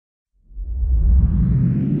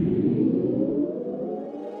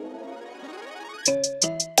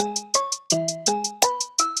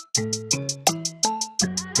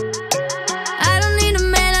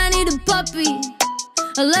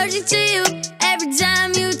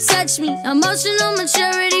touch me. Emotional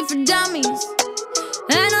maturity for dummies.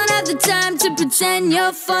 I don't have the time to pretend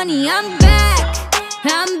you're funny. I'm back,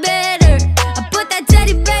 I'm better. I put that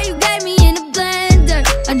teddy bear you gave me in a blender.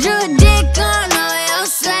 I drew a dick on all your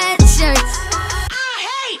sweatshirts. I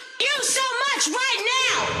hate you so much right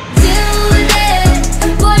now. Deal with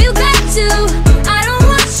it, boy, you got to. I don't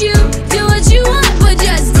want you, do what you want, but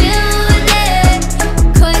just deal with it,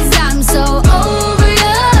 'cause I'm so over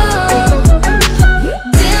you.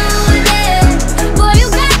 Deal with it, boy, you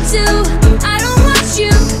got to. I don't want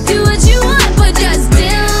you, do what you want, but just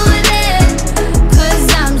deal with it, 'cause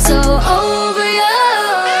I'm so over you.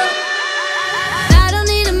 I don't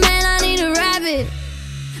need a man, I need a rabbit.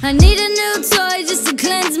 I need a new toy just to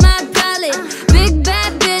cleanse my palate. Big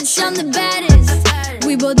bad bitch, I'm the baddest.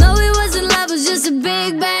 We both know it wasn't love, it was just a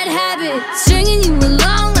big bad habit. Stringing you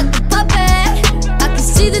along like a puppet. I can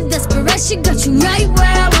see the desperation, got you right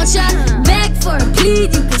where I want ya. Beg for a plea,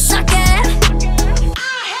 you can suck it.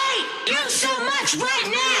 I hate you so much right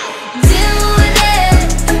now. Deal with it,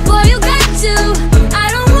 boy, you got to. I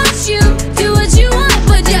don't want you, do what you want,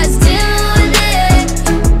 but just deal with it,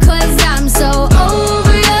 'cause I'm so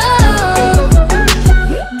over you.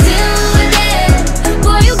 Deal with it,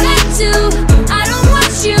 boy, you got to. I don't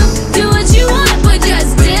want you, do what you want, but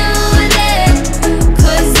just deal with it,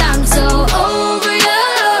 'cause I'm so over you.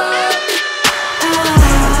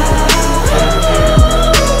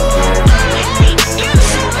 I hate you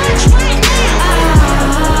so much right now.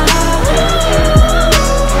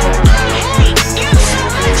 I hate you so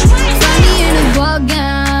much right now. Find me in a ball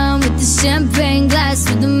gown with the champagne glass,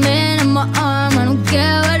 with a man on my arm. I don't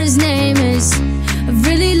care what his name is. I've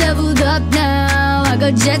really leveled up now. I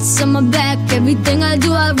got jets on my back, everything I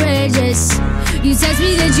do outrageous. You text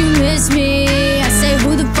me that you miss me. I say,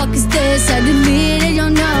 who the fuck is this? I deleted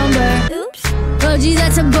your number. Oops. Oh gee,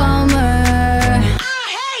 that's a bummer.